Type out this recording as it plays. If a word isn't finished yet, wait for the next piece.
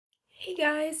Hey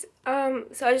guys,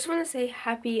 so I just want to say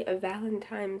happy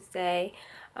Valentine's Day.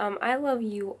 I love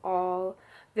you all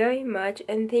very much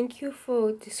and thank you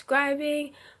for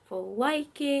subscribing, for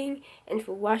liking, and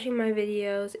for watching my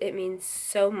videos. It means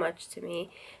so much to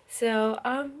me. So,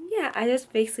 yeah, I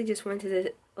just basically just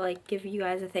wanted to give you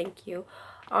guys a thank you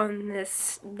on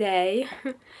this day.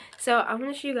 So, I'm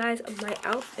going to show you guys my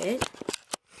outfit.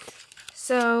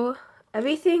 So,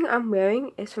 everything I'm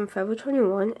wearing is from Forever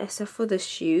 21 except for the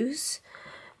shoes.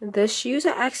 The shoes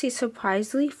are actually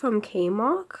surprisingly from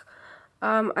Kmart.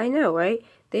 I know, right?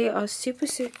 They are super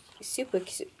cute.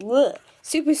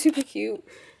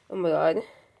 Oh my god.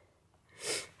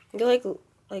 They're like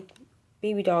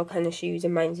baby doll kind of shoes,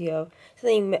 reminds you of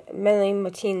something Melanie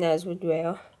Martinez would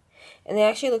wear. And they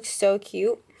actually look so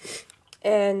cute.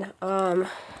 And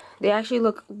they actually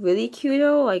look really cute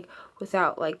though,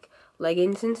 without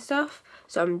leggings and stuff.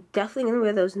 So I'm definitely gonna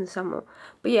wear those in the summer.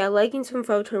 But yeah, leggings from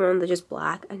Forever 21, they're just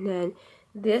black. And then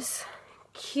this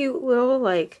cute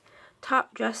little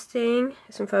top dress thing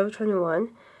is from Forever 21,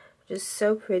 which is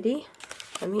so pretty.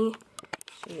 Let me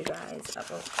show you guys up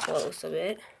close a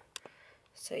bit.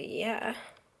 So yeah,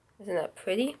 isn't that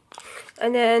pretty?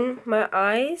 And then my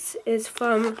eyes is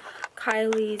from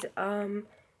Kylie's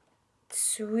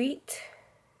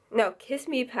Kiss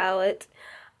Me palette.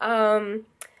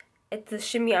 It's the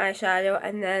shimmy eyeshadow,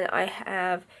 and then I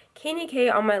have Candy K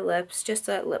on my lips, just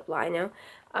a lip liner.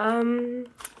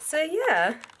 So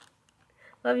yeah,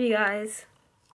 love you guys.